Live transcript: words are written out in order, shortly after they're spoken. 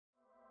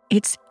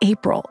It's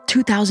April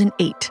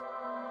 2008,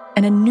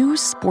 and a new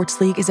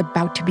sports league is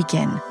about to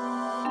begin.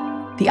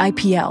 The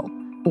IPL,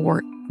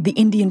 or the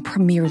Indian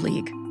Premier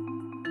League.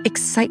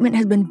 Excitement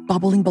has been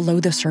bubbling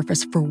below the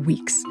surface for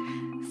weeks.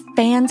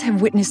 Fans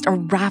have witnessed a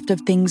raft of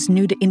things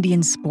new to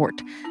Indian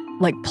sport,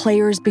 like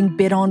players being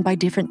bid on by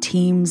different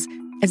teams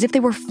as if they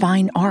were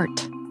fine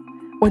art,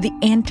 or the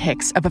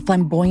antics of a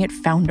flamboyant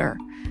founder.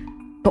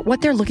 But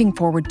what they're looking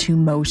forward to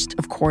most,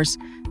 of course,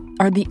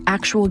 are the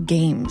actual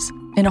games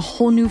in a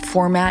whole new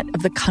format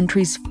of the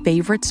country's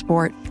favorite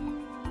sport,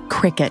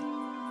 cricket.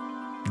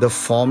 The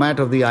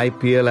format of the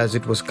IPL as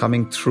it was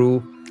coming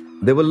through,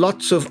 there were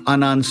lots of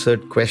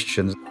unanswered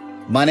questions.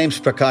 My name's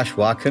Prakash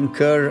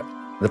Wakankar.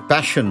 The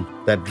passion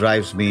that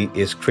drives me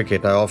is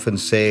cricket. I often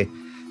say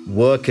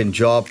work and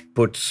job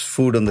puts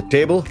food on the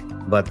table,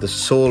 but the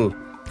soul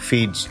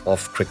feeds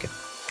off cricket.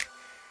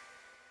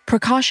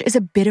 Prakash is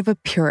a bit of a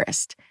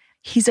purist.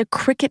 He's a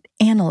cricket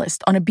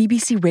analyst on a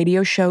BBC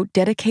radio show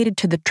dedicated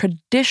to the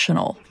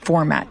traditional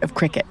format of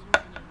cricket.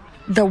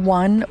 The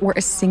one where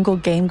a single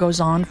game goes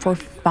on for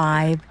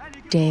 5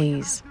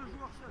 days.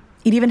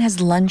 It even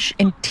has lunch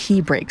and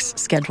tea breaks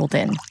scheduled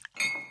in.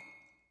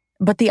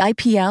 But the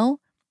IPL,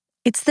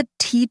 it's the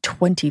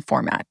T20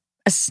 format,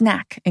 a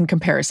snack in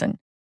comparison.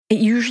 It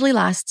usually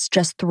lasts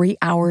just 3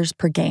 hours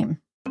per game.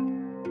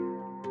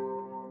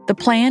 The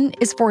plan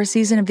is for a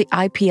season of the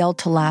IPL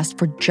to last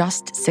for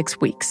just 6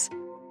 weeks.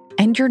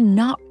 And you're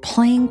not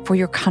playing for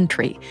your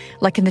country,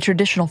 like in the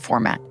traditional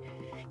format.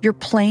 You're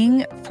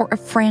playing for a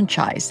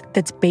franchise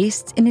that's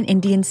based in an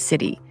Indian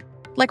city,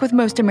 like with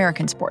most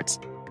American sports.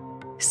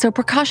 So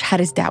Prakash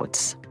had his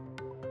doubts.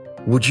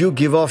 Would you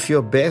give off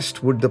your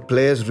best? Would the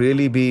players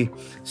really be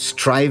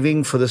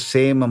striving for the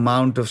same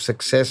amount of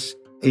success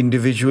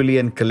individually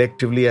and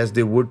collectively as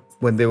they would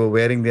when they were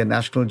wearing their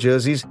national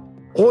jerseys?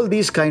 All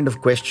these kind of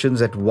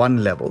questions at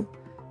one level.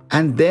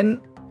 And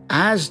then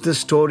as the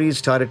stories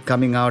started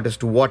coming out as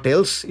to what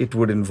else it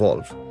would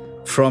involve,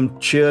 from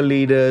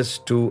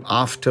cheerleaders to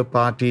after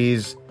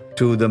parties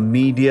to the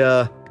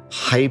media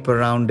hype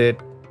around it,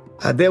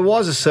 there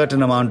was a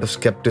certain amount of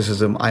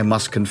skepticism, I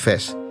must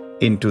confess,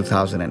 in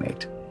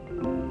 2008.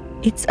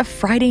 It's a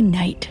Friday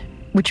night,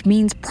 which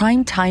means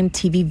primetime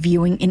TV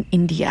viewing in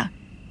India.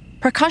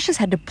 Prakash has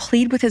had to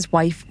plead with his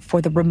wife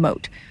for the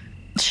remote.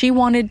 She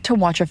wanted to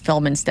watch a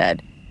film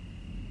instead.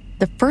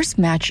 The first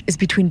match is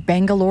between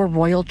Bangalore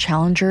Royal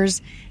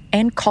Challengers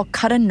and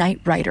Kolkata Knight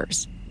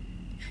Riders.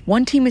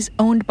 One team is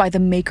owned by the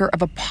maker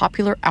of a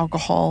popular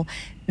alcohol,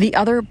 the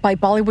other by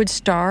Bollywood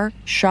star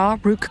Shah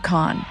Rukh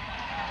Khan.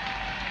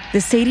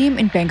 The stadium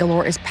in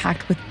Bangalore is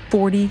packed with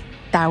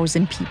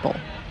 40,000 people.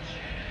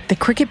 The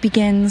cricket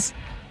begins,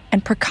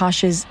 and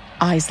Prakash's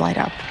eyes light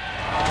up.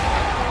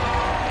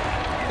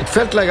 It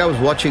felt like I was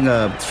watching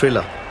a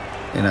thriller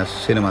in a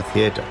cinema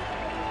theater.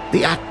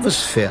 The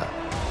atmosphere.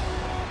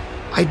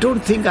 I don't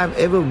think I've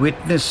ever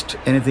witnessed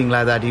anything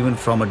like that, even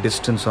from a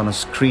distance on a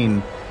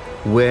screen,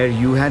 where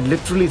you had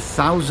literally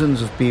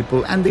thousands of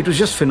people, and it was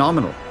just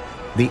phenomenal.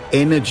 The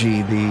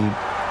energy, the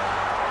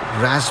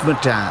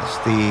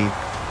razzmatazz,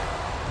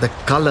 the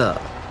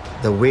color,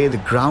 the way the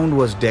ground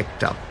was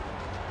decked up.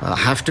 I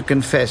have to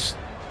confess,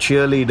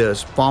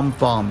 cheerleaders,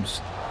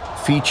 pom-poms,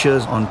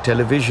 features on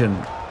television,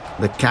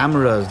 the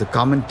cameras, the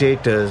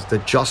commentators, the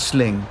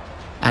jostling,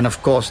 and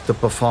of course the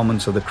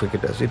performance of the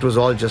cricketers. It was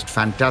all just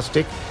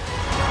fantastic.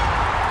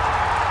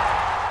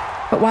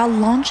 But while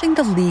launching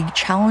the league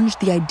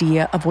challenged the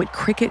idea of what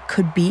cricket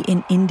could be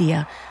in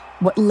India,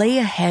 what lay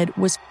ahead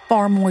was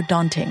far more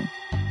daunting.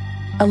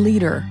 A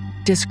leader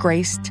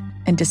disgraced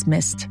and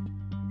dismissed.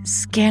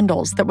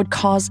 Scandals that would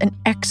cause an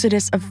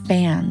exodus of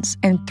fans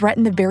and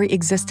threaten the very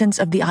existence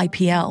of the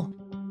IPL.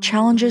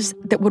 Challenges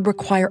that would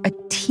require a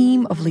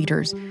team of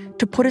leaders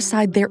to put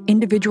aside their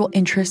individual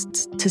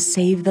interests to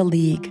save the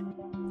league,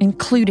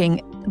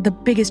 including the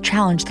biggest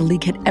challenge the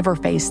league had ever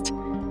faced,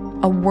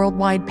 a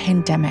worldwide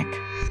pandemic.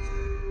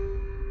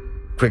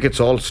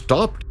 Cricket's all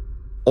stopped.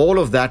 All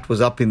of that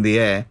was up in the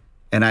air,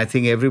 and I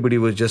think everybody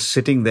was just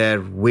sitting there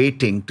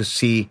waiting to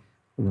see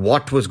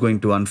what was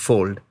going to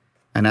unfold.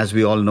 And as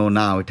we all know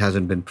now, it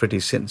hasn't been pretty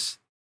since.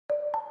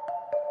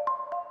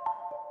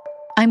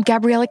 I'm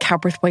Gabriella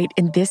Cowperthwaite,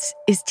 and this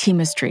is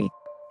Teamistry,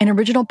 an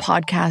original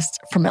podcast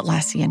from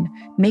Atlassian,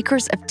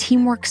 makers of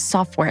teamwork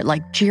software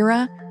like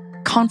Jira,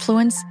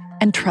 Confluence,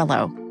 and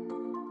Trello.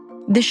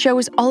 This show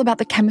is all about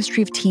the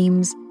chemistry of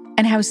teams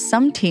and how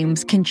some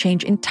teams can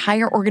change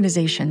entire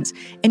organizations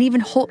and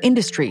even whole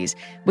industries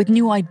with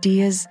new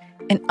ideas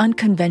and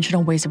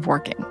unconventional ways of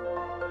working.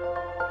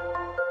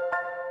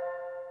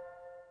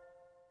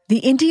 The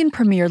Indian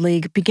Premier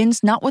League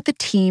begins not with a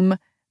team,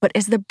 but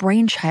as the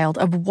brainchild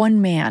of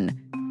one man,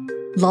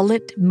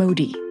 Lalit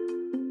Modi.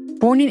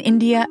 Born in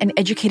India and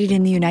educated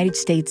in the United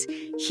States,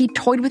 he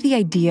toyed with the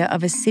idea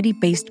of a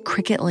city-based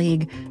cricket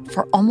league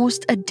for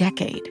almost a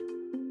decade.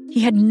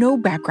 He had no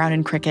background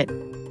in cricket.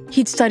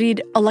 He'd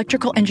studied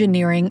electrical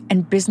engineering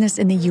and business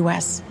in the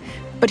US,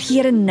 but he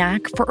had a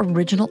knack for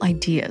original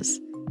ideas.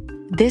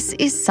 This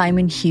is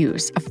Simon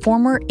Hughes, a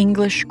former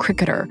English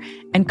cricketer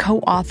and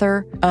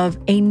co-author of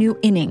A New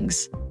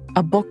Innings,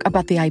 a book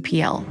about the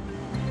IPL.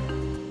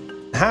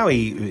 How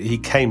he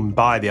came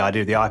by the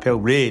idea of the IPL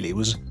really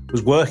was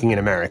working in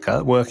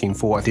America, working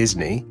for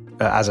Disney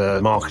as a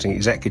marketing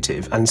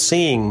executive, and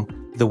seeing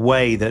the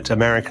way that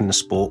American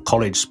sport,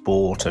 college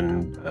sport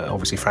and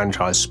obviously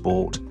franchise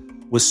sport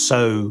was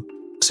so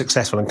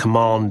successful and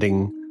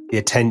commanding the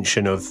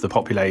attention of the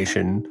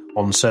population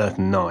on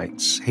certain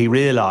nights. He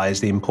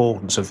realised the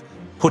importance of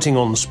putting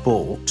on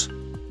sport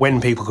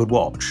when people could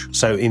watch,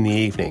 so in the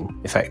evening,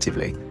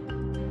 effectively.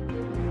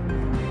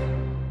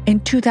 In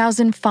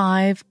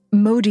 2005,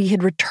 Modi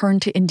had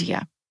returned to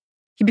India.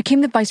 He became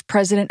the vice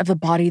president of the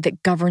body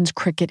that governs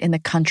cricket in the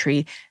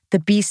country, the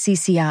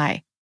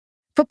BCCI.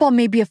 Football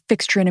may be a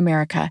fixture in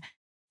America.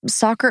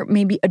 Soccer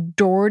may be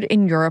adored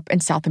in Europe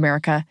and South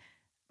America.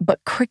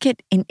 But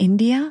cricket in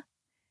India?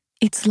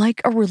 It's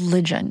like a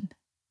religion.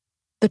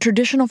 The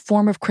traditional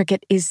form of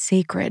cricket is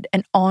sacred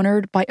and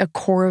honored by a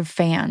core of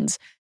fans.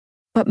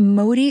 But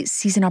Modi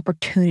sees an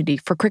opportunity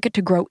for cricket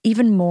to grow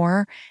even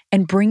more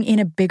and bring in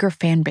a bigger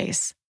fan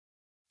base.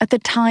 At the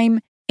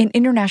time, an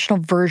international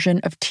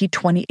version of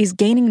T20 is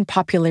gaining in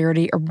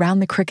popularity around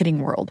the cricketing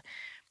world.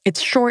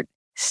 It's short,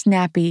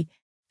 snappy,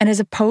 and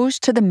as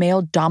opposed to the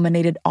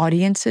male-dominated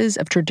audiences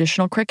of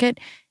traditional cricket,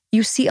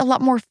 you see a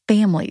lot more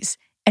families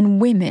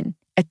and women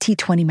at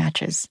T20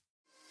 matches.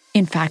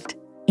 In fact,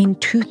 in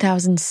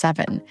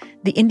 2007,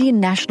 the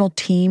Indian national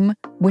team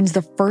wins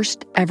the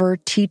first ever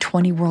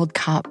T20 World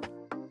Cup.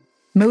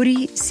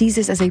 Modi sees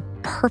this as a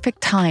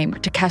perfect time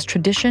to cast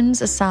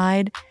traditions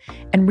aside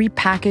and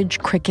repackage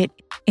cricket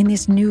in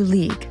this new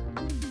league.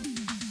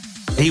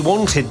 He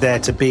wanted there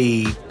to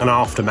be an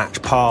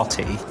after-match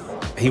party.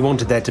 He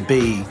wanted there to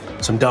be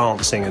some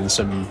dancing and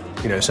some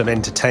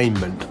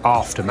entertainment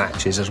after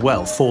matches as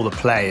well for the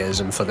players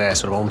and for their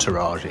sort of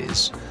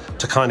entourages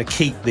to kind of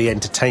keep the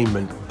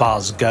entertainment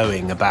buzz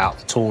going about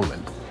the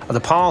tournament. And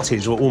the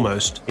parties were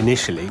almost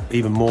initially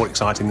even more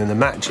exciting than the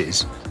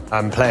matches.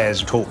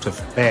 Players talked of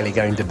barely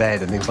going to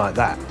bed and things like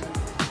that.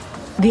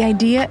 The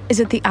idea is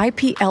that the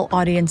IPL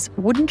audience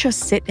wouldn't just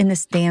sit in the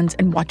stands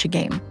and watch a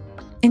game.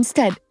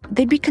 Instead,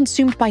 they'd be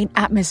consumed by an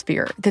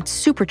atmosphere that's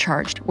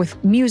supercharged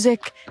with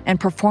music and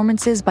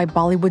performances by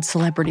Bollywood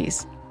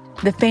celebrities.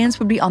 The fans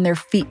would be on their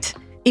feet,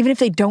 even if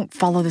they don't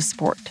follow the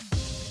sport.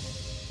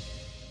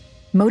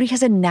 Modi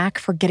has a knack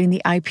for getting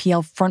the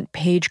IPL front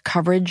page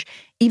coverage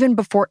even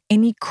before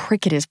any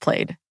cricket is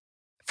played.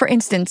 For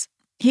instance,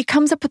 he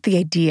comes up with the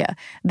idea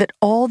that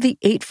all the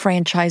 8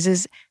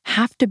 franchises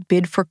have to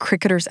bid for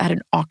cricketers at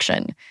an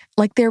auction,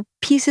 like they're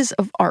pieces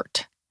of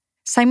art.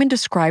 Simon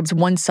describes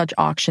one such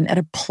auction at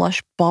a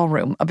plush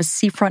ballroom of a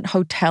seafront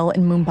hotel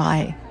in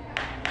Mumbai.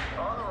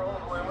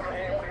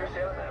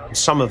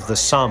 Some of the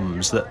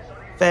sums that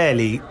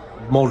fairly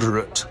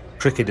moderate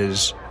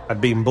cricketers had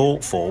been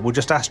bought for were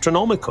just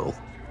astronomical.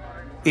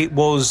 It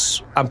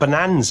was a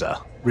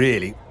bonanza,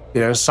 really.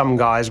 Some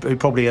guys who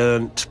probably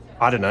earned,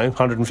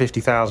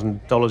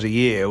 $150,000 a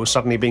year were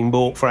suddenly being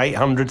bought for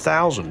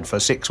 $800,000 for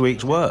 6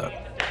 weeks' work.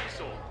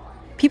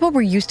 People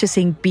were used to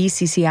seeing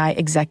BCCI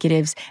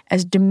executives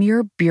as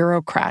demure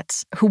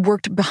bureaucrats who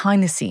worked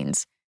behind the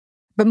scenes.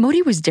 But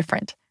Modi was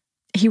different.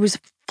 He was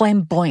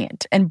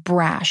flamboyant and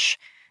brash,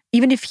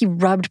 even if he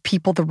rubbed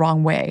people the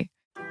wrong way.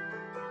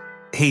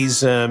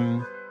 He's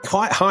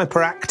quite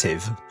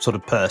hyperactive sort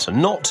of person,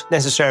 not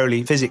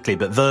necessarily physically,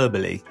 but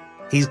verbally.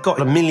 He's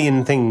got a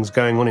million things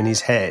going on in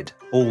his head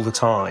all the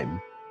time.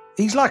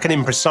 He's like an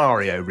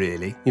impresario,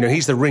 really.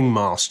 He's the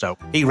ringmaster.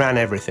 He ran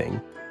everything.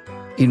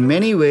 In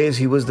many ways,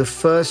 he was the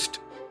first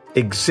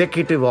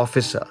executive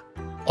officer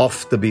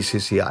of the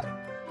BCCI.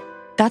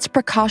 That's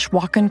Prakash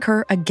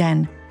Wakankar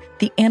again,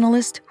 the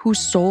analyst whose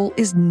soul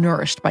is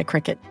nourished by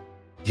cricket.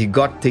 He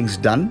got things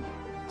done,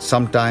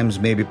 sometimes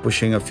maybe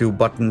pushing a few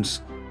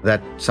buttons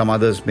that some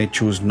others may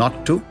choose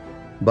not to,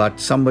 but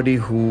somebody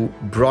who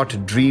brought a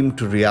dream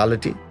to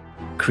reality,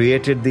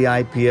 created the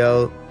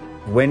IPL,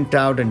 went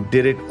out and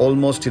did it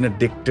almost in a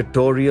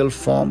dictatorial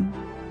form.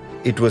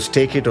 It was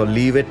take it or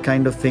leave it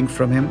kind of thing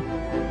from him.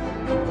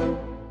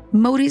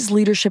 Modi's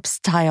leadership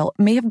style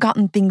may have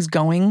gotten things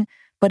going,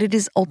 but it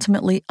is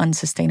ultimately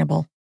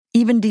unsustainable,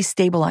 even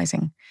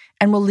destabilizing,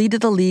 and will lead to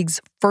the league's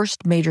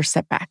first major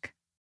setback.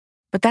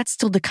 But that's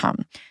still to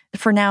come.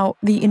 For now,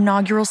 the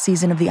inaugural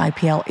season of the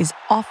IPL is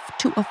off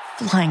to a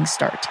flying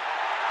start.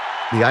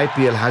 The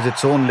IPL has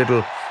its own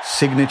little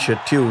signature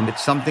tune.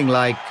 It's something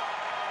like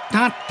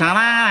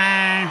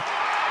ta-ta-da.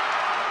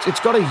 It's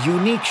got a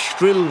unique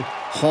shrill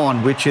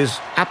horn, which is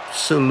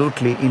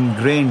absolutely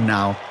ingrained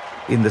now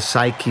in the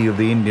psyche of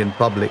the Indian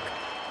public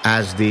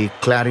as the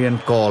clarion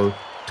call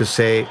to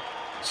say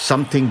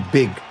something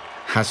big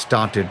has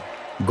started.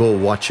 Go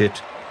watch it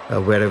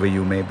wherever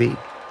you may be.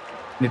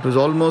 It was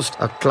almost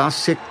a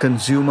classic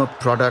consumer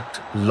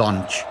product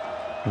launch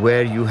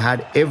where you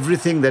had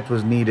everything that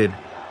was needed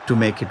to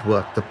make it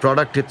work. The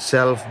product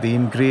itself, the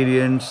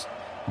ingredients,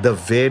 the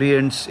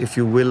variants, if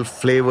you will,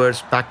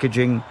 flavors,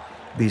 packaging,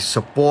 the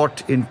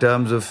support in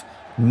terms of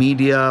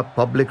media,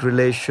 public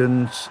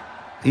relations,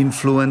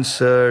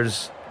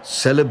 influencers,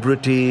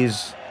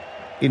 celebrities.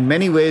 In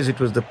many ways, it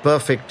was the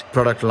perfect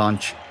product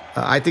launch.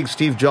 I think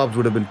Steve Jobs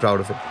would have been proud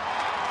of it.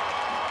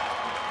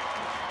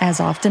 As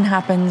often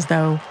happens,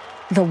 though,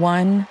 the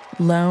one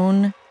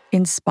lone,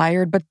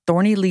 inspired but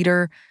thorny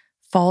leader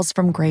falls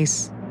from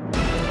grace.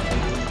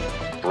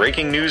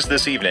 Breaking news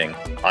this evening.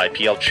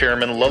 IPL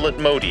chairman Lalit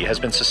Modi has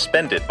been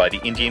suspended by the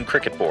Indian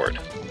Cricket Board.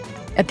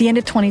 At the end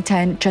of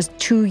 2010, just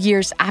 2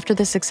 years after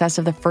the success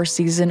of the first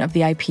season of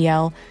the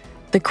IPL,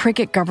 the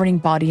cricket governing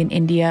body in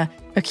India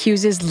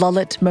accuses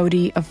Lalit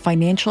Modi of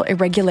financial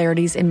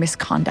irregularities and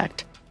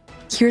misconduct.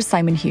 Here's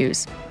Simon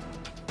Hughes.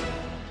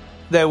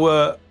 There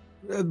were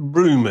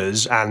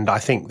rumours, and I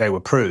think they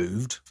were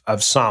proved,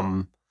 of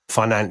some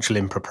financial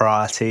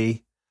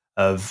impropriety,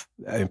 of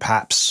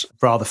perhaps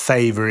rather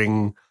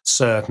favouring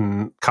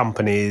certain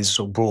companies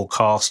or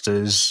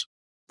broadcasters.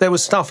 There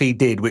was stuff he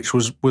did which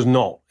was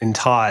not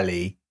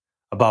entirely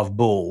above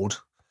board.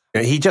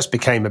 He just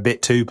became a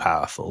bit too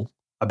powerful,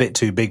 a bit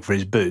too big for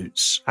his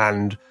boots,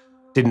 and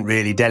didn't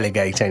really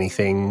delegate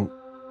anything.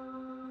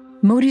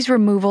 Modi's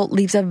removal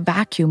leaves a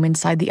vacuum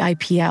inside the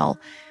IPL,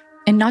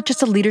 and not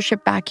just a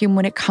leadership vacuum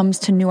when it comes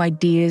to new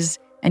ideas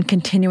and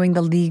continuing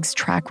the league's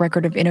track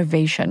record of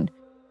innovation.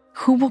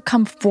 Who will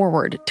come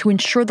forward to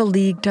ensure the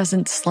league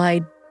doesn't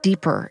slide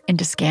deeper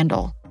into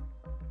scandal?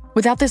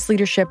 Without this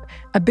leadership,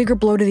 a bigger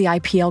blow to the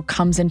IPL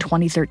comes in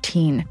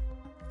 2013.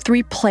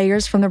 3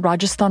 players from the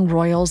Rajasthan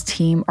Royals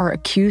team are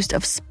accused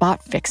of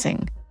spot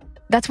fixing.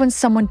 That's when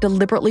someone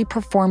deliberately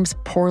performs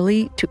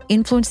poorly to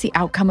influence the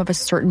outcome of a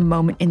certain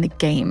moment in the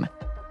game.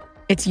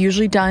 It's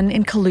usually done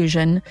in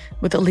collusion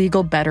with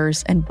illegal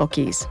bettors and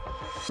bookies.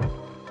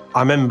 I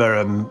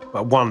remember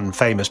one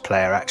famous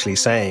player actually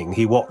saying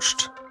he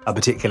watched a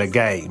particular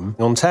game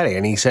on telly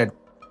and he said,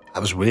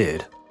 "That was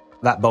weird.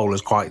 That bowler's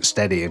quite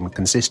steady and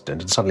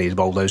consistent, and suddenly he's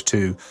bowled those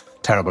 2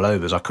 terrible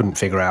overs. I couldn't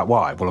figure out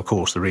why." Well, of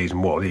course, the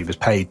reason was he was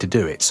paid to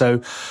do it.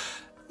 So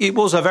it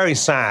was a very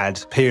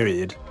sad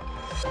period.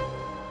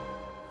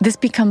 This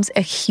becomes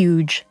a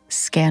huge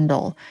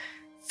scandal.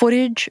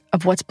 Footage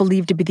of what's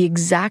believed to be the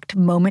exact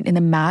moment in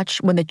the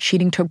match when the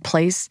cheating took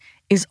place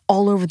is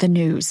all over the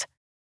news.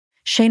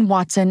 Shane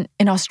Watson,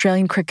 an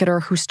Australian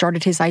cricketer who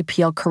started his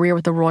IPL career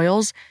with the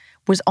Royals,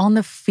 was on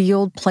the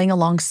field playing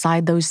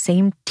alongside those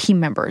same team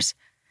members.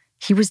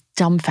 He was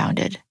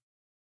dumbfounded.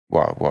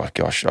 Well,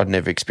 gosh, I'd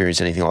never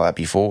experienced anything like that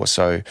before.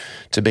 So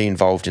to be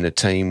involved in a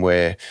team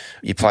where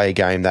you play a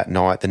game that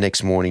night, the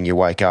next morning you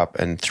wake up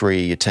and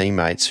 3 of your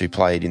teammates who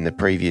played in the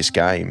previous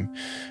game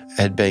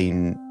had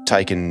been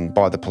taken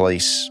by the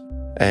police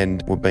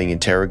and were being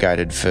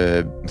interrogated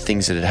for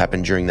things that had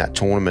happened during that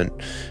tournament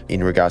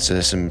in regards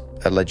to some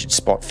alleged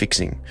spot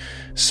fixing.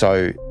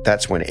 So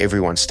that's when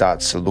everyone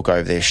starts to look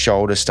over their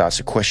shoulder, starts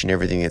to question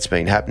everything that's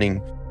been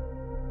happening.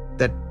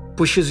 That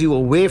pushes you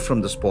away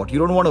from the sport. You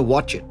don't want to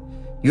watch it.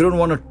 You don't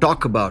want to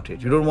talk about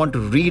it. You don't want to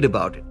read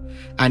about it.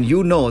 And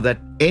you know that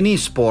any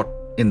sport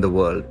in the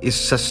world is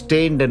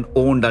sustained and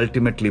owned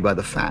ultimately by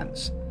the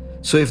fans.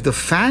 So if the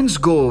fans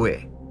go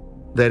away,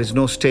 there is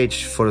no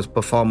stage for a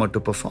performer to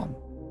perform.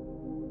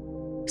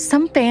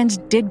 Some fans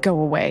did go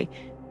away.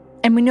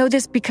 And we know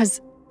this because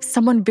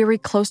someone very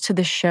close to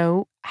the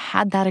show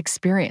had that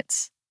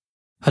experience.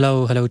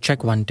 Hello,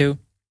 check 1, 2.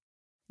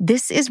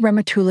 This is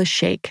Rematullah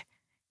Sheikh.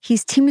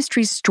 He's Team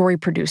Mystery's story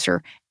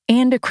producer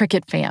and a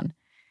cricket fan.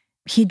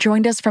 He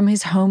joined us from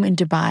his home in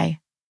Dubai.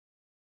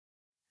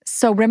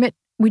 So, Remit,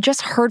 we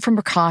just heard from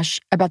Prakash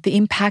about the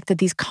impact that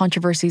these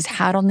controversies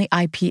had on the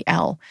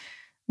IPL.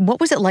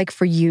 What was it like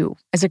for you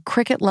as a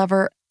cricket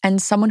lover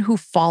and someone who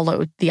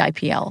followed the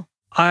IPL?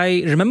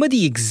 I remember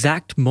the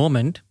exact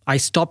moment I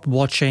stopped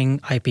watching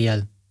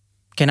IPL.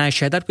 Can I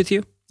share that with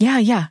you?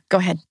 Yeah, go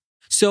ahead.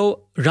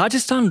 So,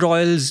 Rajasthan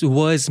Royals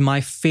was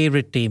my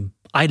favorite team.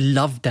 I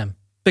loved them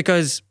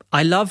because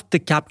I loved the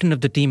captain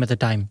of the team at the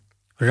time,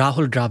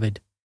 Rahul Dravid.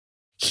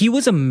 He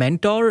was a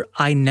mentor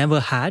I never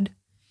had.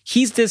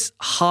 He's this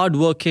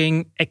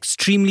hardworking,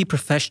 extremely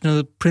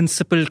professional,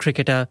 principled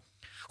cricketer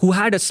who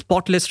had a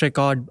spotless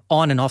record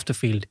on and off the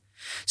field.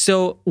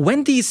 So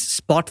when these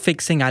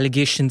spot-fixing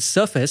allegations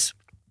surface,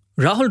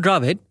 Rahul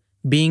Dravid,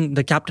 being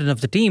the captain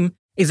of the team,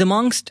 is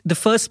amongst the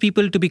first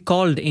people to be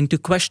called into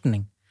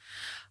questioning.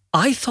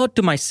 I thought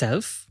to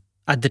myself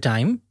at the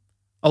time,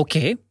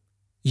 okay,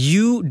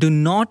 you do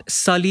not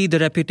sully the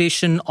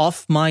reputation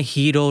of my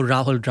hero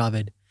Rahul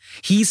Dravid.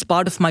 He's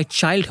part of my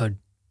childhood.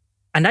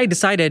 And I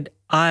decided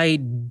I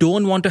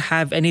don't want to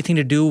have anything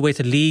to do with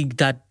a league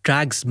that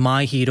drags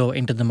my hero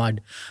into the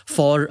mud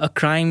for a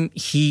crime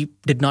he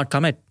did not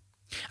commit.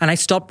 And I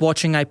stopped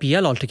watching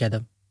IPL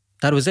altogether.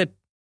 That was it.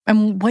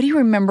 And what do you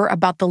remember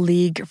about the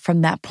league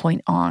from that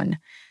point on?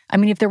 I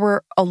mean, if there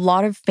were a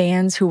lot of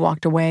fans who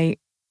walked away,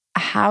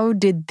 how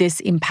did this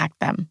impact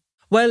them?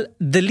 Well,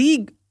 the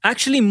league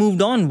actually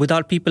moved on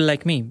without people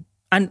like me.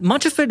 And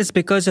much of it is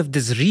because of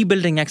this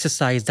rebuilding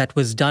exercise that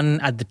was done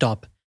at the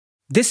top.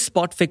 This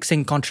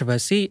spot-fixing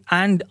controversy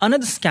and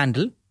another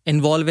scandal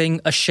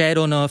involving a share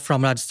owner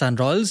from Rajasthan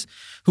Royals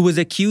who was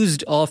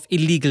accused of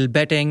illegal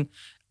betting,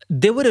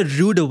 they were a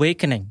rude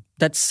awakening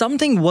that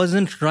something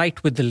wasn't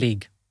right with the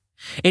league.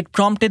 It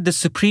prompted the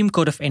Supreme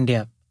Court of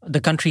India, the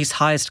country's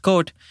highest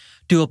court,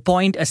 to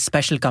appoint a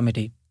special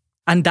committee.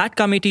 And that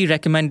committee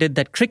recommended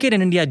that cricket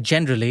in India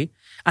generally,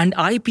 and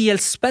IPL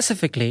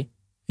specifically,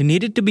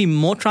 needed to be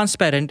more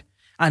transparent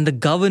and the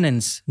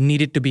governance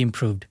needed to be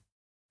improved.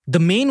 The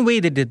main way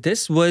they did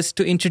this was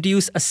to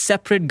introduce a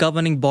separate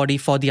governing body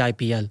for the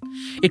IPL.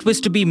 It was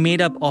to be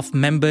made up of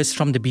members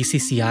from the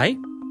BCCI,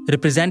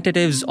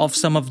 representatives of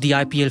some of the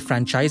IPL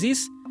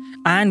franchises,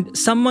 and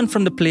someone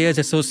from the Players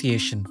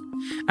Association.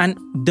 And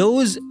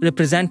those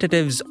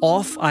representatives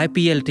of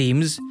IPL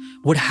teams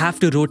would have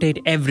to rotate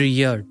every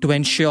year to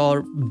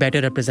ensure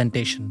better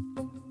representation.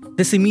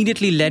 This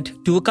immediately led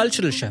to a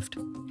cultural shift.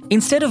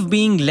 Instead of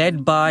being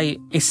led by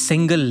a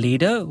single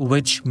leader,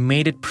 which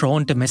made it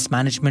prone to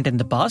mismanagement in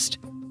the past,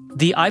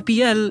 the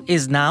IPL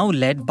is now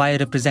led by a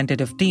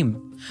representative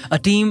team, a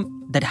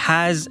team that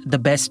has the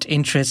best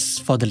interests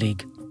for the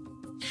league.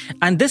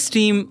 And this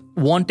team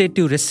wanted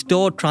to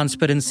restore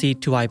transparency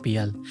to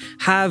IPL,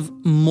 have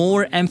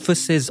more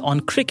emphasis on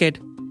cricket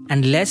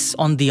and less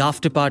on the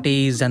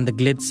after-parties and the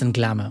glitz and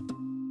glamour.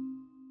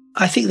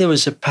 I think there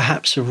was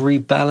perhaps a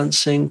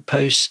rebalancing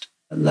post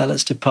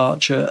Lalit's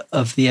departure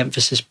of the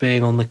emphasis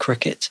being on the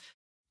cricket.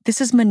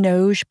 This is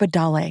Manoj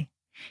Badale.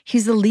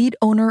 He's the lead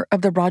owner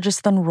of the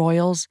Rajasthan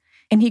Royals,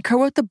 and he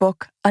co-wrote the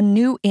book A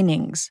New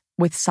Innings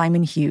with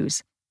Simon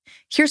Hughes.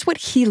 Here's what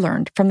he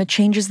learned from the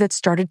changes that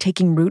started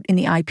taking root in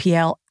the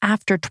IPL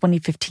after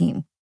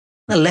 2015.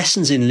 The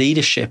lessons in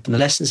leadership and the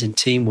lessons in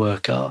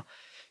teamwork are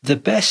the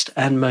best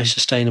and most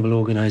sustainable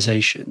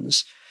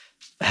organizations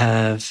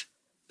have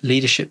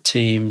leadership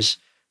teams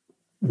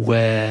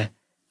where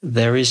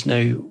there is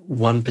no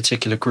one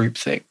particular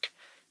groupthink.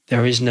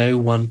 There is no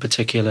one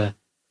particular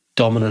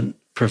dominant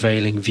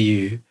prevailing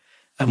view,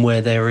 and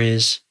where there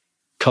is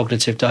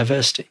cognitive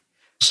diversity.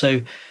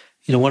 So,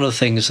 one of the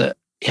things that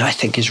I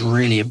think is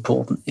really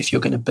important if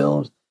you're going to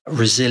build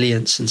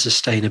resilience and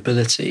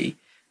sustainability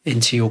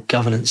into your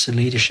governance and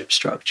leadership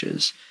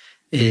structures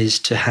is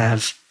to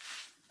have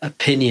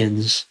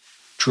opinions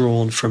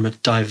drawn from a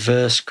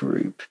diverse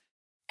group.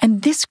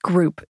 And this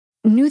group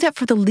knew that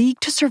for the league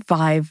to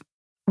survive,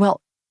 well,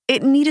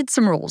 it needed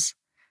some rules.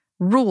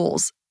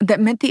 Rules that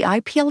meant the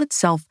IPL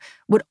itself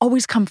would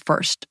always come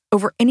first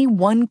over any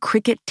one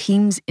cricket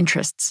team's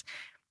interests.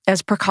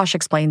 As Prakash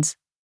explains,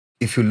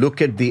 if you look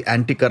at the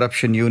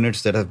anti-corruption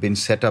units that have been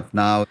set up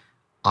now,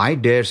 I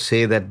dare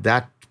say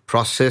that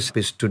process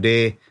is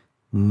today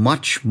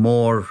much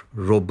more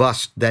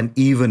robust than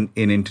even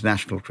in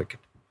international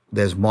cricket.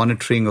 There's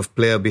monitoring of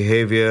player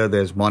behavior,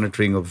 there's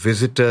monitoring of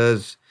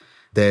visitors,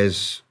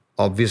 there's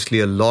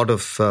obviously a lot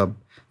of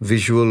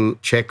visual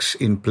checks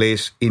in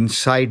place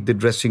inside the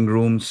dressing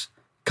rooms,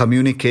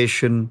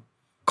 communication,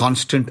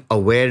 constant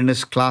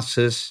awareness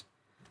classes.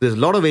 There's a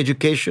lot of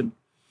education.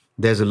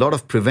 There's a lot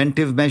of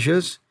preventive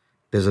measures.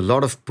 There's a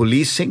lot of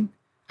policing.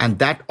 And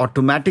that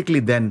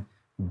automatically then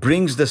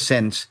brings the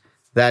sense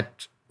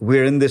that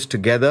we're in this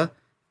together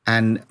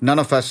and none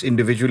of us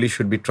individually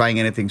should be trying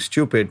anything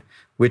stupid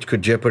which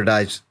could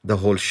jeopardize the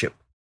whole ship.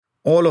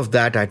 All of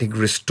that, I think,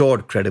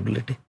 restored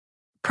credibility.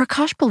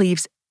 Prakash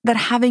believes that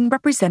having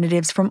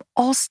representatives from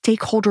all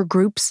stakeholder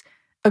groups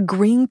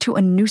agreeing to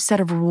a new set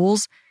of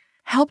rules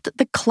helped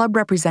the club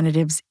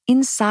representatives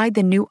inside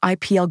the new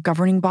IPL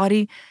governing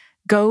body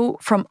go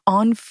from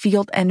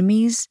on-field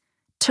enemies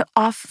to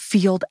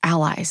off-field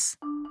allies.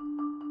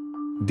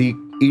 The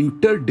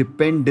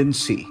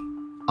interdependency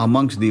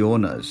amongst the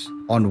owners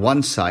on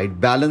one side,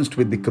 balanced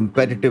with the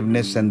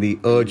competitiveness and the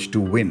urge to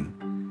win,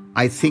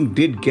 I think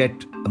did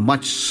get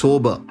much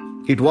sober.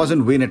 It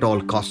wasn't win at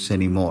all costs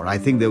anymore. I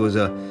think there was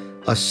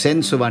a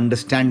sense of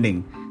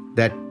understanding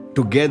that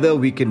together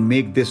we can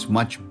make this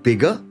much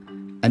bigger.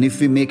 And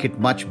if we make it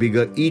much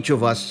bigger, each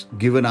of us,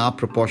 given our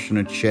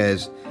proportionate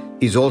shares,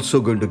 is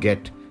also going to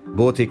get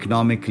both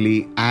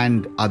economically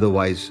and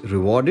otherwise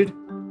rewarded.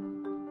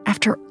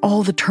 After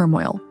all the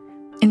turmoil,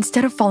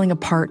 instead of falling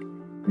apart,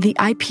 the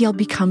IPL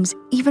becomes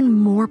even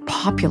more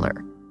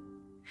popular.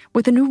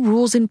 With the new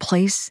rules in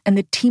place and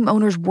the team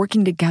owners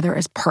working together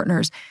as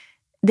partners,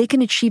 they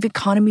can achieve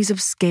economies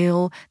of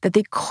scale that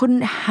they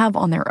couldn't have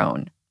on their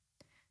own.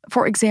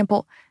 For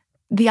example,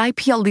 the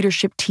IPL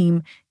leadership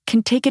team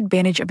can take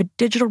advantage of a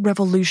digital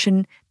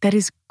revolution that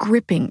is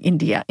gripping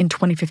India in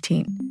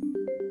 2015.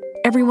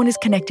 Everyone is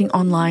connecting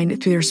online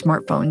through their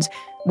smartphones,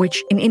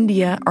 which in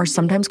India are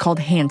sometimes called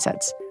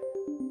handsets.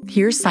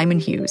 Here's Simon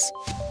Hughes.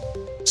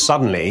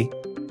 Suddenly,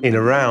 in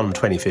around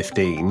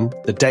 2015,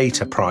 the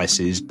data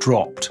prices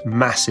dropped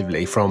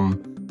massively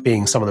from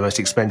being some of the most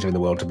expensive in the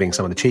world to being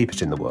some of the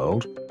cheapest in the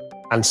world.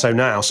 And so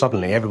now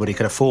suddenly everybody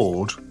could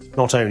afford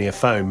not only a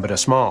phone but a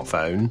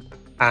smartphone,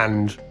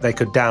 and they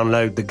could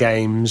download the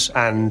games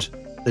and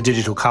the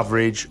digital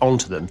coverage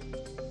onto them.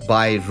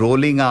 By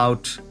rolling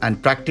out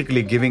and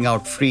practically giving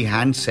out free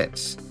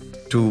handsets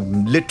to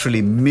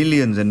literally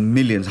millions and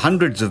millions,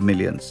 hundreds of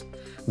millions,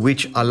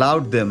 which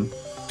allowed them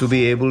to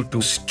be able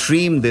to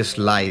stream this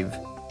live.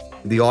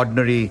 The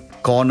ordinary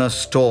corner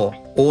store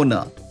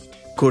owner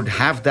could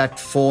have that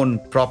phone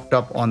propped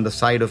up on the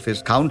side of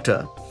his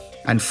counter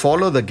and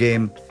follow the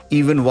game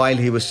even while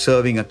he was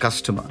serving a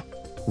customer,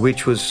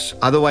 which was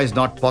otherwise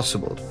not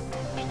possible.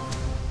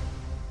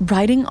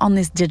 Riding on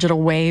this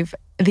digital wave,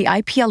 the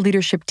IPL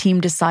leadership team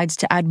decides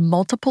to add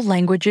multiple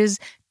languages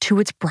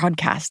to its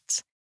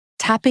broadcasts,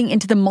 tapping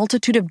into the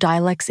multitude of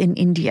dialects in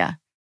India.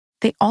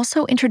 They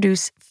also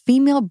introduce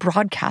female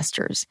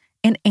broadcasters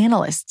and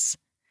analysts.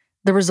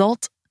 The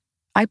result?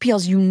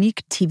 IPL's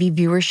unique TV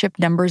viewership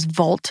numbers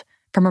vault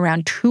from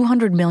around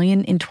 200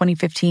 million in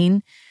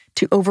 2015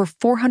 to over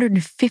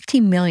 450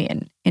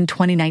 million in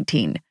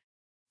 2019.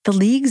 The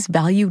league's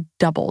value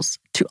doubles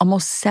to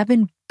almost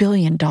 $7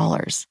 billion.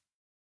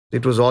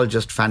 It was all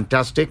just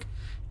fantastic,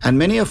 and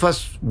many of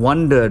us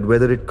wondered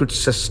whether it could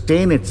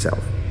sustain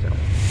itself.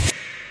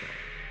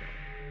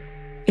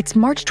 It's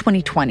March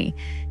 2020,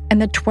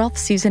 and the 12th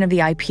season of the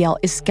IPL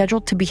is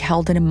scheduled to be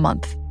held in a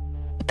month.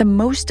 But the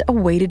most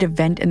awaited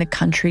event in the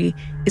country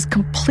is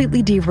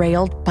completely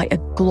derailed by a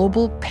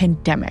global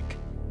pandemic.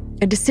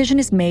 A decision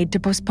is made to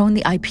postpone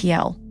the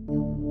IPL.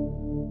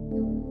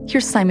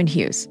 Here's Simon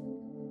Hughes.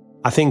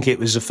 I think it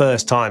was the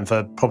first time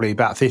for probably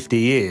about 50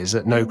 years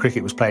that no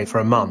cricket was played for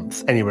a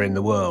month anywhere in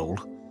the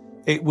world.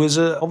 It was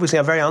obviously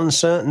a very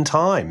uncertain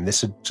time. This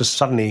had just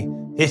suddenly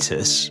hit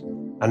us,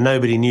 and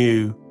nobody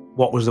knew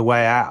what was the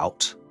way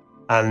out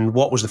and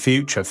what was the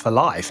future for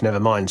life, never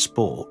mind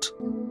sport.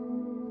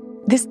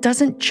 This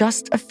doesn't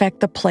just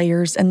affect the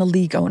players and the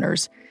league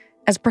owners.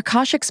 As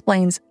Prakash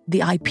explains, the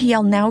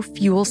IPL now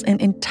fuels an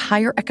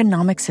entire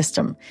economic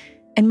system,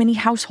 and many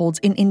households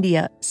in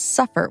India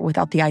suffer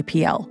without the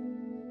IPL.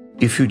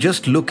 If you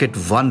just look at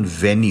one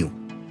venue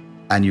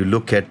and you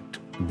look at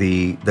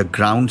the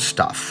ground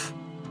stuff,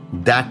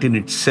 that in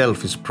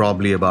itself is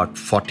probably about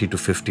 40 to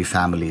 50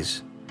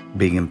 families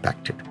being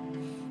impacted.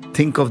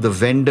 Think of the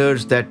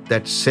vendors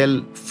that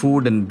sell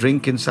food and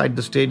drink inside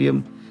the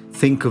stadium.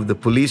 Think of the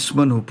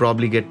policemen who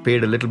probably get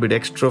paid a little bit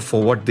extra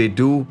for what they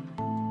do.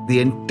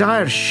 The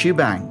entire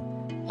shebang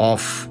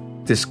of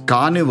this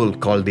carnival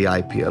called the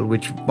IPL,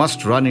 which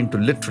must run into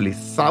literally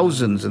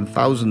thousands and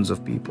thousands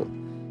of people.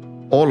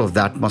 All of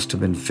that must have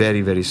been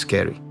very, very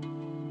scary.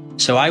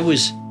 So I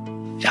was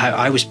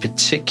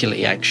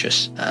particularly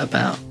anxious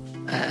about,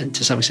 and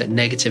to some extent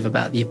negative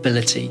about, the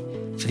ability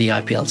for the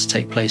IPL to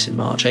take place in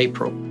March,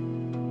 April.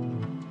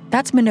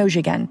 That's Manoj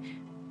again.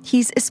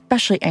 He's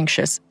especially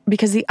anxious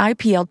because the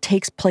IPL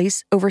takes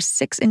place over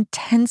 6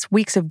 intense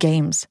weeks of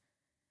games.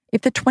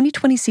 If the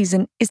 2020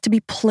 season is to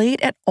be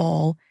played at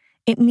all,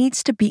 it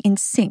needs to be in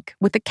sync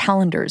with the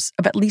calendars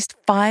of at least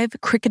 5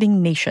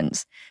 cricketing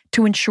nations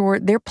to ensure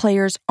their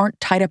players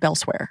aren't tied up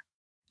elsewhere.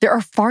 There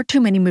are far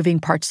too many moving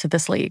parts to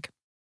this league.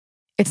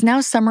 It's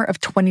now summer of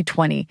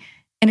 2020,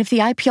 and if the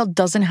IPL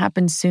doesn't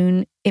happen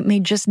soon, it may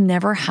just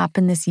never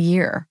happen this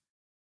year.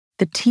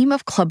 The team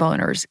of club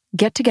owners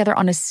get together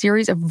on a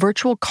series of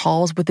virtual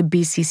calls with the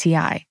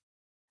BCCI.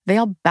 They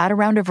all bat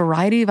around a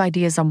variety of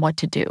ideas on what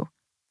to do.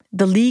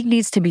 The league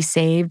needs to be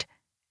saved,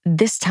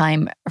 this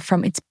time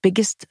from its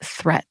biggest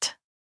threat.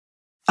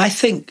 I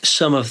think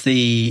some of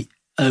the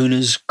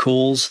owners'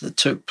 calls that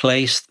took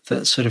place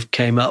that sort of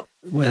came up,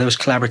 where there was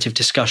collaborative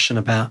discussion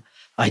about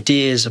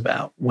ideas,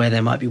 about where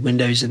there might be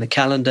windows in the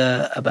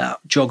calendar, about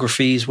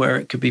geographies where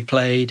it could be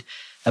played,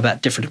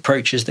 about different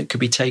approaches that could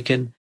be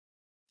taken.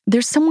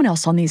 There's someone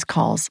else on these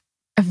calls,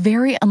 a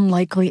very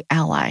unlikely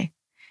ally,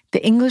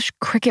 the English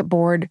Cricket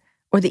Board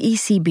or the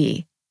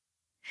ECB.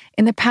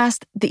 In the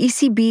past, the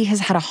ECB has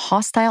had a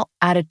hostile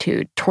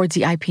attitude towards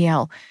the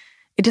IPL.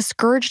 It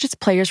discouraged its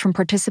players from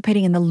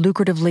participating in the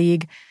lucrative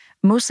league,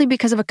 mostly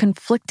because of a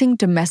conflicting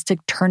domestic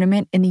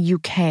tournament in the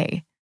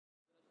UK.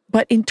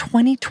 But in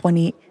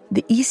 2020,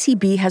 the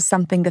ECB has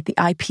something that the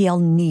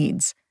IPL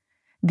needs: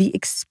 the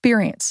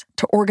experience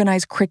to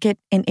organize cricket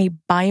in a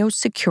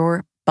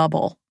biosecure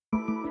bubble.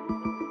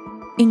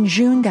 In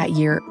June that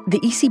year, the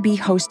ECB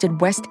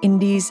hosted West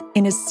Indies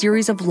in a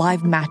series of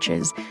live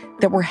matches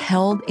that were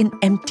held in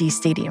empty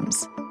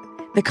stadiums.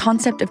 The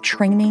concept of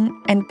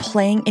training and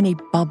playing in a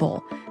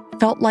bubble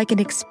felt like an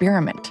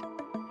experiment.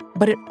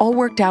 But it all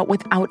worked out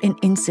without an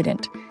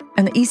incident,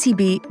 and the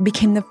ECB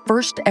became the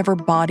first ever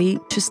body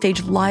to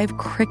stage live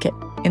cricket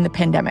in the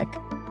pandemic.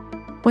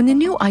 When the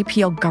new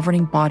IPL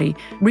governing body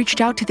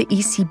reached out to the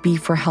ECB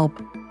for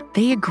help,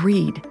 they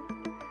agreed.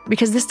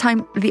 Because this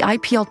time, the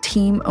IPL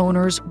team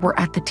owners were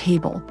at the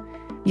table.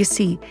 You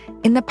see,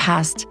 in the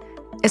past,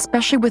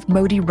 especially with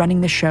Modi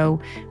running the show,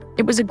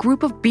 it was a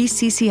group of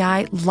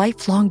BCCI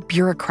lifelong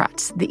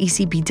bureaucrats the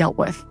ECB dealt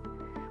with,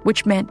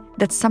 which meant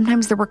that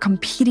sometimes there were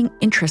competing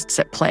interests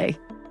at play.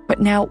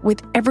 But now,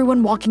 with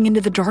everyone walking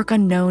into the dark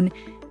unknown,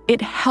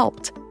 it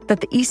helped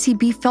that the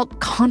ECB felt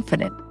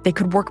confident they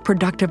could work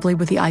productively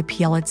with the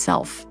IPL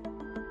itself.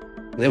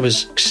 There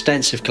was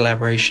extensive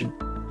collaboration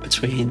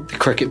between the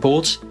cricket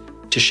boards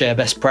to share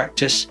best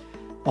practice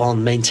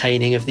on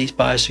maintaining of these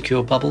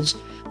biosecure bubbles,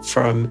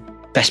 from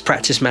best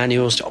practice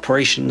manuals to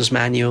operations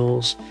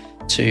manuals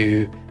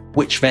to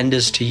which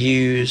vendors to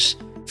use,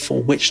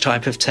 for which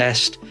type of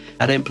test.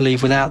 I don't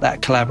believe without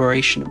that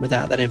collaboration,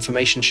 without that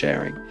information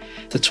sharing,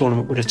 the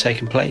tournament would have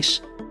taken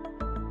place.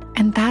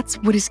 And that's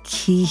what is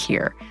key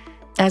here.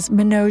 As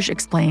Manoj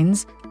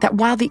explains, that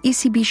while the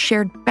ECB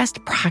shared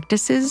best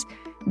practices,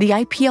 the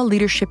IPL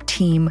leadership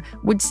team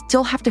would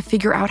still have to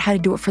figure out how to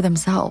do it for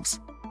themselves.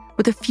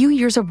 With a few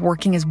years of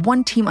working as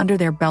one team under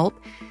their belt,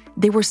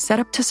 they were set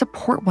up to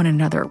support one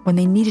another when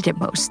they needed it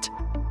most.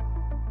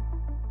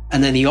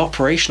 And then the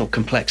operational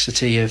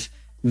complexity of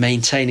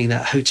maintaining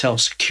that hotel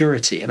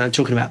security, and I'm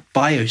talking about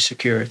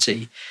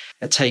biosecurity.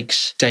 It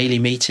takes daily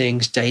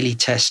meetings, daily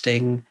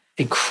testing,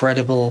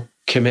 incredible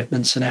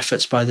commitments and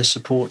efforts by the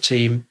support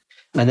team.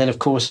 And then, of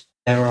course,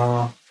 there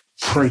are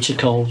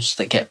protocols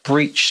that get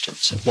breached.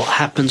 So what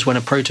happens when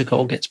a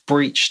protocol gets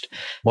breached?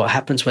 What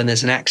happens when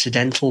there's an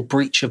accidental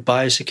breach of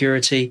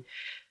biosecurity?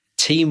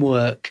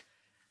 Teamwork,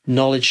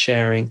 knowledge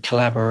sharing,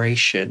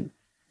 collaboration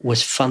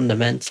was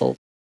fundamental.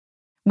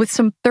 With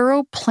some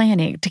thorough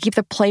planning to keep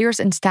the players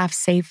and staff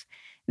safe,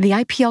 the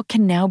IPL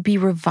can now be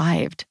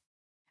revived.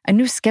 A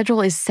new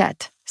schedule is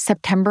set,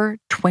 September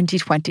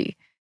 2020.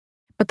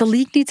 But the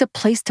league needs a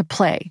place to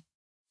play,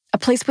 a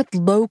place with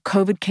low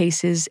COVID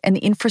cases and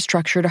the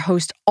infrastructure to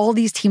host all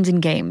these teams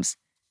and games.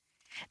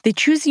 They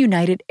choose the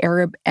United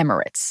Arab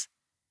Emirates.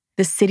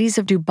 The cities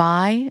of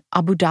Dubai,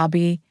 Abu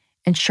Dhabi,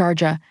 and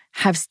Sharjah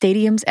have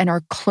stadiums and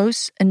are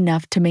close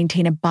enough to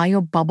maintain a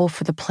bio bubble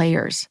for the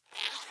players.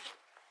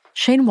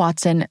 Shane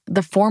Watson,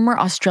 the former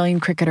Australian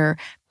cricketer,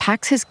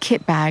 packs his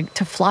kit bag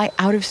to fly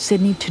out of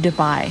Sydney to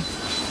Dubai.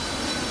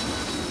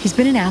 He's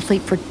been an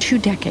athlete for 2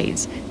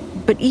 decades,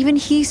 but even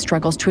he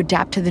struggles to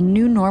adapt to the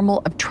new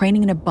normal of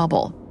training in a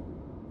bubble.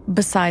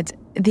 Besides,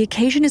 the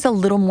occasion is a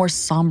little more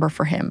somber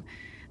for him.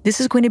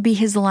 This is going to be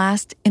his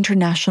last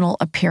international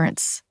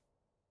appearance.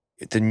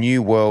 The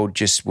new world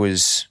just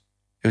was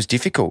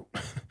difficult.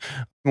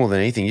 More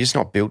than anything, you're just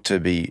not built to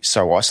be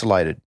so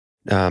isolated.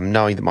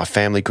 Knowing that my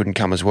family couldn't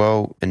come as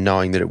well and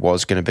knowing that it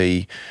was going to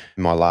be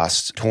my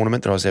last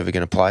tournament that I was ever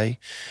going to play,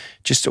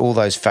 just all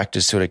those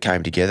factors sort of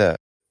came together.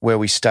 Where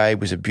we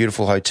stayed was a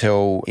beautiful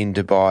hotel in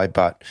Dubai,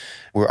 but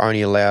we're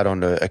only allowed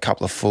onto a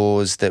couple of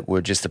floors that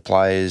were just the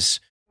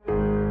players.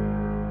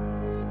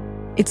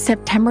 It's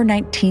September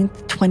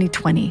 19th,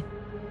 2020.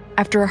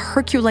 After a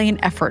Herculean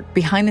effort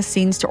behind the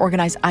scenes to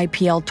organize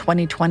IPL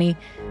 2020,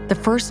 the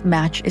first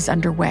match is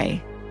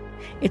underway.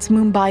 It's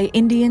Mumbai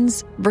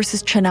Indians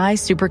versus Chennai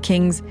Super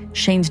Kings,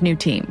 Shane's new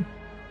team.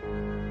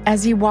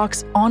 As he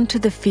walks onto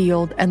the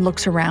field and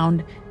looks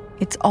around,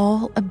 it's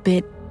all a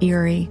bit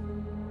eerie.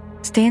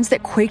 Stands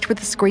that quaked with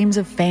the screams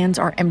of fans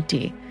are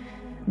empty.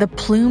 The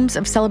plumes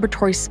of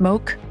celebratory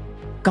smoke,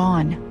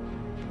 gone.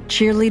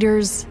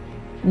 Cheerleaders,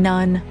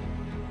 none.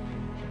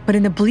 But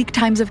in the bleak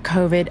times of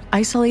COVID,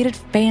 isolated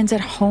fans at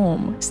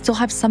home still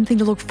have something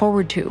to look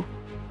forward to: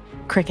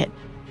 cricket.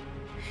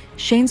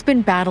 Shane's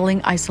been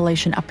battling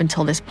isolation up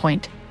until this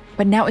point,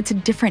 but now it's a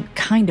different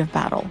kind of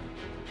battle.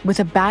 With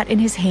a bat in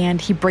his hand,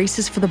 he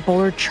braces for the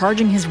bowler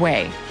charging his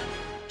way.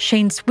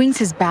 Shane swings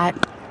his bat,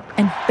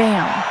 and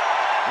bam!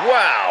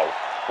 Wow!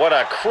 What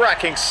a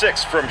cracking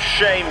 6 from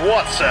Shane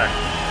Watson!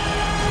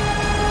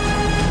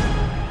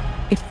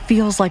 It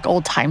feels like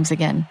old times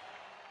again.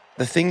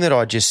 The thing that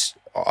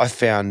I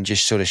found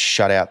just sort of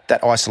shut out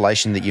that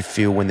isolation that you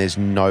feel when there's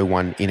no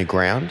one in a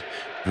ground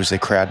was the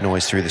crowd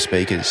noise through the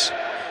speakers.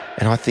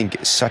 And I think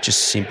such a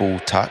simple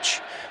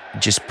touch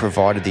just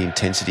provided the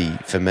intensity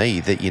for me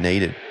that you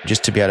needed,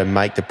 just to be able to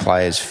make the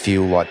players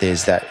feel like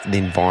there's the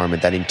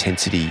environment, that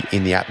intensity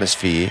in the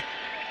atmosphere.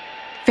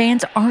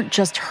 Fans aren't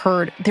just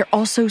heard, they're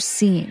also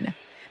seen.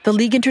 The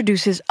league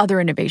introduces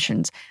other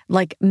innovations,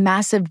 like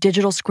massive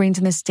digital screens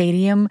in the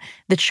stadium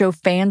that show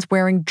fans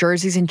wearing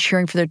jerseys and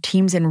cheering for their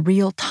teams in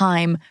real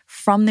time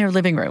from their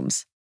living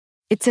rooms.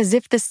 It's as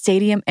if the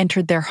stadium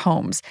entered their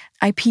homes,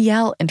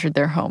 IPL entered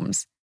their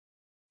homes.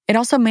 It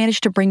also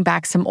managed to bring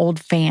back some old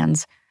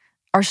fans.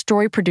 Our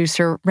story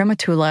producer,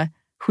 Rematula,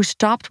 who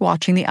stopped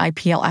watching the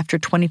IPL after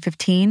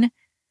 2015,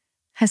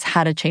 has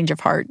had a change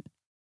of heart.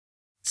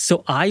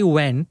 So I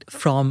went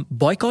from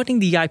boycotting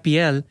the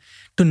IPL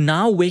to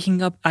now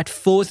waking up at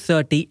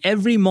 4:30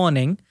 every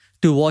morning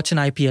to watch an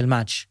IPL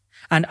match.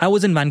 And I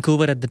was in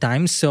Vancouver at the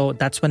time, so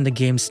that's when the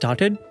game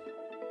started.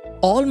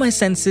 All my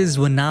senses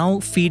were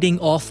now feeding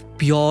off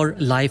pure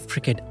live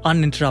cricket,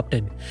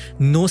 uninterrupted.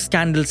 No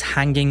scandals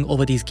hanging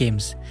over these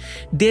games.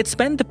 They had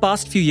spent the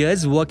past few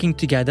years working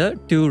together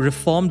to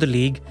reform the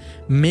league,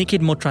 make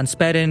it more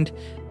transparent,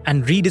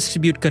 and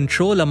redistribute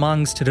control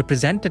amongst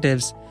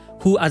representatives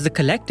who, as a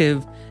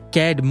collective,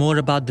 cared more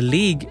about the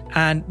league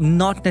and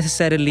not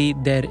necessarily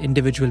their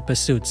individual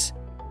pursuits.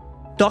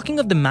 Talking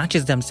of the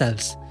matches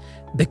themselves,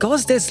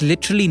 because there's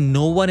literally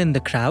no one in the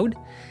crowd,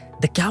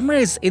 the camera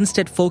is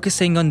instead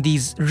focusing on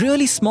these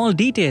really small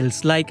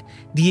details like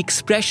the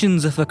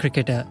expressions of a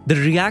cricketer, the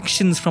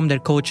reactions from their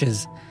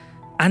coaches,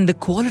 and the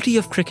quality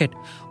of cricket.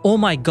 Oh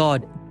my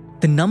God,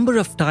 the number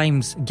of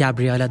times,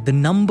 Gabriella, the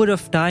number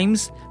of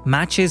times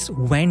matches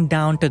went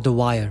down to the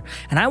wire.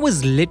 And I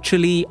was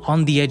literally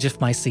on the edge of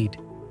my seat.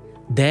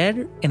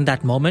 There, in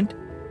that moment,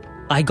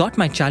 I got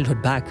my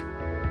childhood back.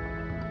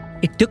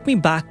 It took me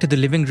back to the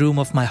living room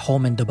of my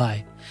home in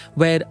Dubai,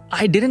 where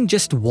I didn't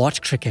just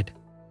watch cricket,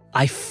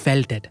 I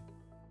felt it.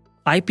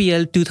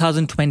 IPL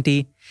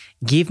 2020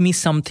 gave me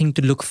something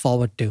to look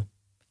forward to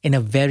in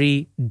a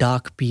very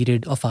dark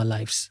period of our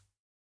lives.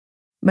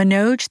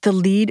 Manoj, the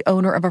lead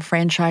owner of a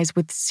franchise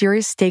with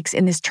serious stakes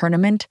in this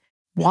tournament,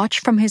 watched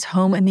from his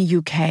home in the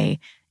UK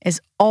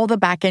as all the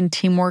back-end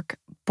teamwork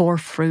bore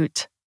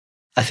fruit.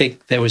 I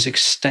think there was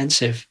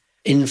extensive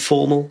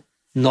informal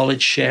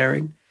knowledge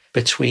sharing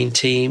between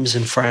teams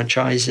and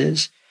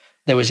franchises.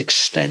 There was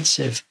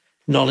extensive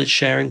knowledge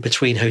sharing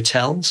between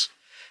hotels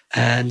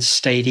and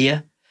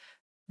stadia.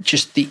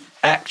 Just the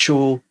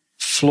actual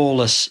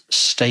flawless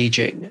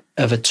staging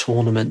of a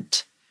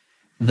tournament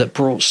that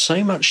brought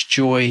so much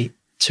joy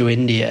to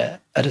India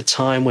at a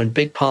time when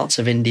big parts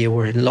of India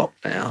were in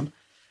lockdown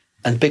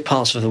and big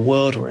parts of the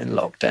world were in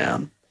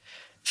lockdown.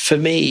 For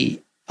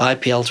me,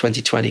 IPL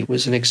 2020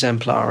 was an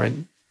exemplar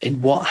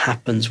in what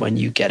happens when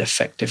you get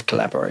effective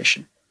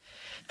collaboration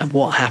and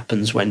what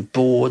happens when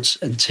boards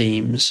and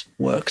teams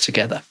work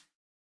together.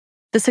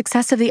 The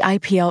success of the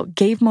IPL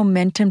gave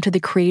momentum to the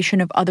creation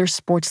of other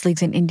sports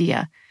leagues in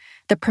India,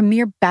 the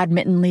Premier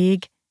Badminton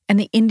League and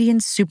the Indian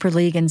Super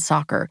League in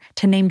soccer,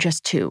 to name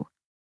just two.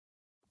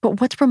 But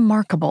what's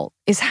remarkable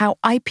is how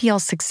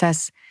IPL's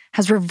success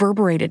has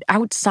reverberated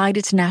outside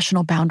its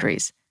national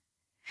boundaries.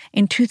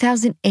 In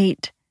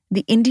 2008,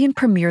 the Indian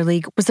Premier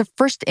League was the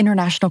first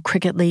international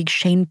cricket league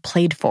Shane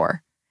played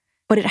for,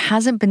 but it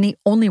hasn't been the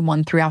only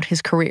one throughout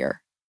his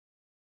career.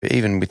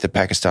 Even with the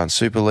Pakistan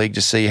Super League,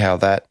 to see how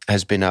that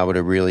has been able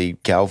to really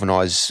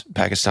galvanise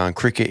Pakistan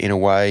cricket in a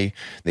way,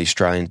 the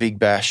Australian Big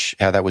Bash,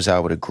 how that was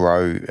able to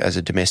grow as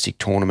a domestic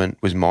tournament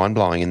was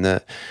mind-blowing. And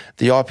the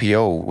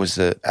IPL was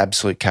the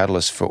absolute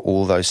catalyst for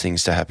all those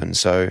things to happen.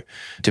 So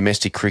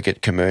domestic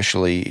cricket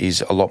commercially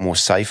is a lot more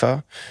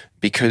safer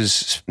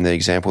because the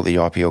example the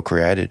IPL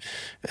created,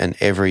 and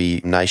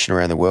every nation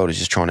around the world is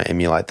just trying to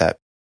emulate that.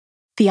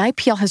 The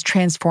IPL has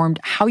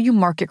transformed how you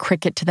market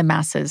cricket to the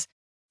masses.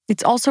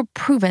 It's also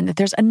proven that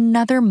there's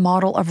another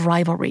model of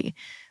rivalry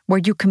where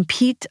you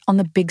compete on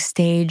the big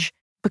stage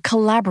but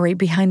collaborate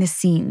behind the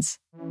scenes.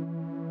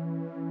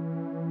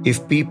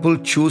 If people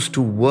choose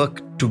to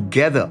work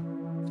together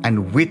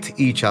and with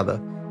each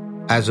other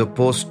as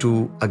opposed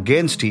to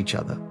against each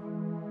other,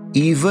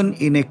 even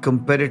in a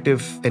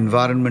competitive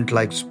environment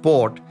like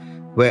sport,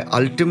 where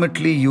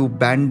ultimately you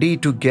bandy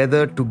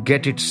together to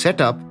get it set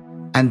up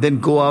and then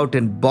go out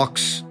and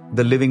box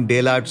the living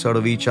daylights out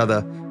of each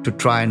other to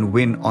try and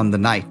win on the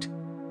night.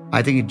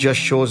 I think it just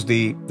shows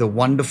the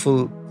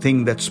wonderful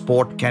thing that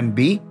sport can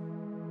be.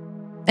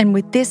 And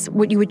with this,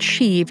 what you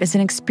achieve is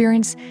an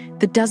experience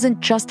that doesn't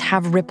just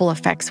have ripple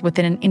effects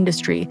within an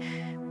industry,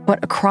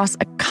 but across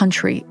a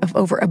country of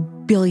over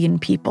 1 billion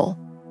people.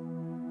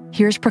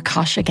 Here's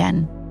Prakash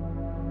again.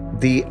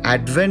 The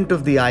advent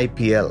of the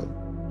IPL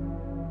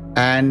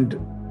and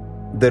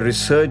the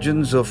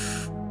resurgence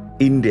of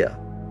India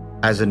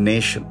as a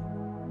nation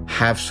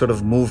have sort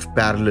of moved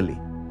parallelly.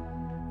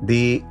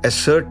 The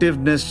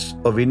assertiveness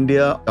of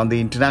India on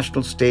the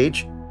international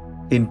stage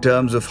in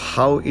terms of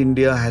how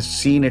India has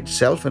seen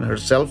itself and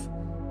herself,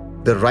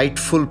 the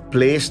rightful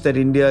place that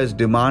India is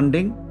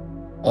demanding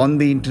on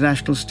the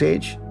international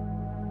stage,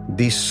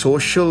 the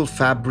social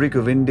fabric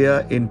of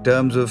India in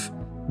terms of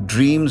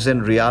dreams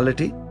and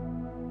reality,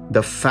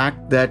 the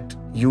fact that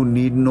you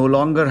need no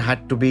longer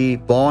had to be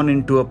born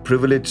into a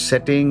privileged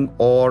setting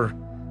or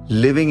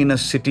living in a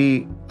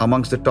city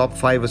amongst the top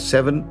 5 or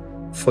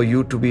 7 for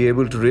you to be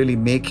able to really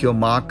make your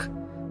mark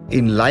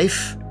in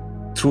life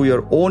through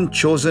your own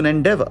chosen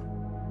endeavor.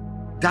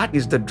 That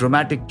is the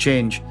dramatic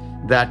change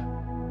that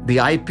the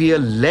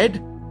IPL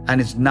led and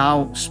is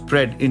now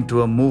spread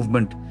into a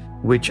movement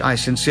which I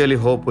sincerely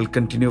hope will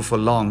continue for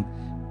long,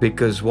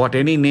 because what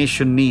any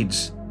nation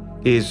needs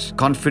is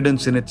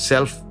confidence in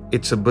itself,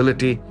 its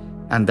ability,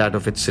 and that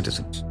of its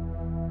citizens.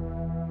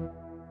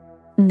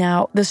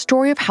 Now, the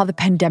story of how the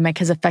pandemic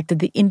has affected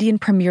the Indian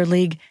Premier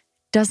League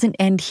doesn't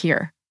end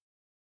here.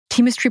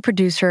 Teamistry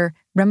producer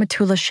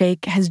Rahmatullah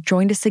Sheikh has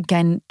joined us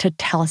again to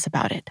tell us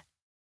about it.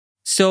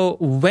 So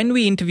when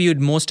we interviewed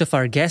most of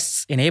our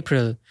guests in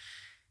April,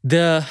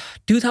 the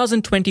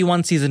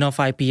 2021 season of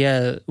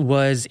IPL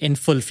was in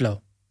full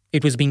flow.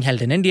 It was being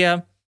held in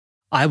India.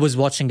 I was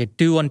watching it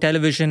too on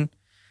television.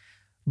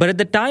 But at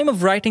the time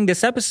of writing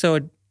this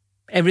episode,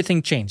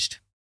 everything changed.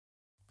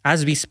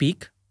 As we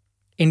speak,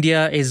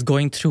 India is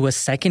going through a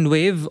second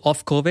wave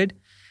of COVID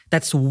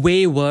that's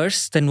way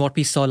worse than what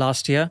we saw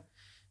last year.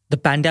 The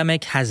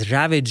pandemic has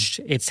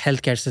ravaged its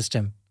healthcare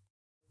system.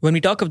 When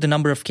we talk of the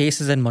number of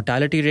cases and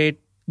mortality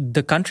rate,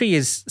 the country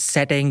is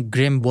setting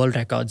grim world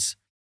records.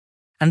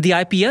 And the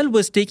IPL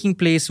was taking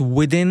place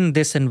within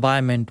this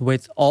environment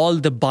with all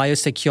the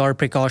biosecure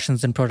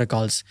precautions and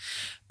protocols.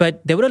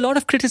 But there were a lot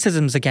of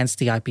criticisms against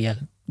the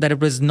IPL, that it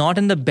was not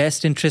in the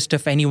best interest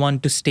of anyone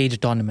to stage a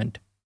tournament.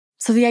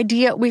 So the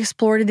idea we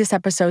explored in this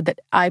episode that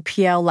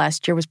IPL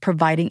last year was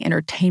providing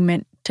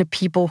entertainment to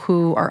people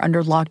who are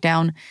under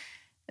lockdown,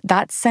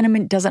 that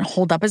sentiment doesn't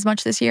hold up as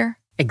much this year?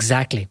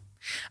 Exactly.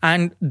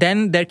 And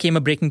then there came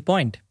a breaking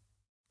point.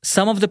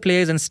 Some of the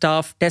players and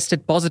staff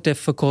tested positive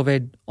for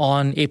COVID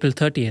on April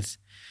 30th,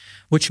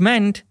 which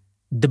meant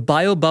the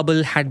bio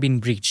bubble had been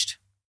breached.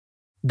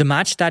 The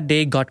match that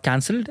day got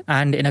cancelled,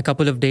 and in a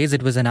couple of days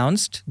it was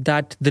announced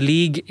that the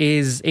league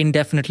is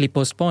indefinitely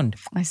postponed.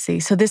 I see.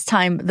 So this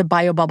time the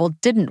bio bubble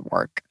didn't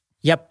work.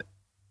 Yep.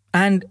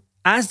 And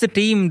as the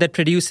team that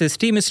produces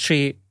Team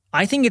History,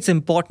 I think it's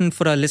important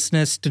for our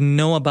listeners to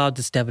know about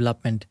this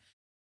development.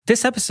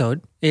 This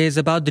episode is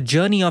about the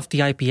journey of the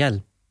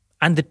IPL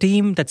and the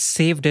team that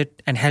saved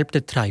it and helped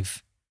it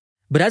thrive.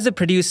 But as a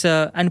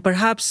producer, and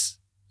perhaps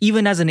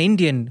even as an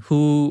Indian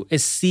who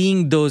is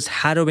seeing those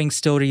harrowing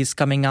stories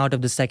coming out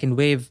of the second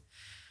wave,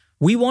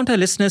 we want our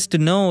listeners to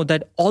know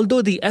that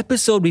although the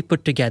episode we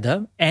put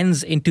together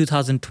ends in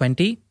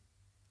 2020,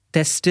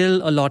 there's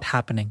still a lot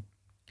happening.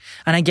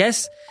 And I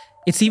guess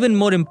it's even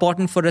more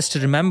important for us to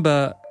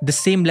remember the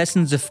same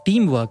lessons of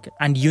teamwork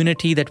and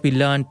unity that we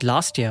learned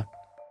last year,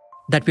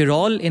 that we're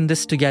all in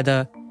this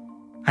together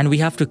and we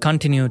have to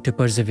continue to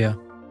persevere.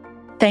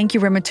 Thank you,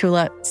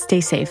 Rahmatullah.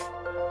 Stay safe.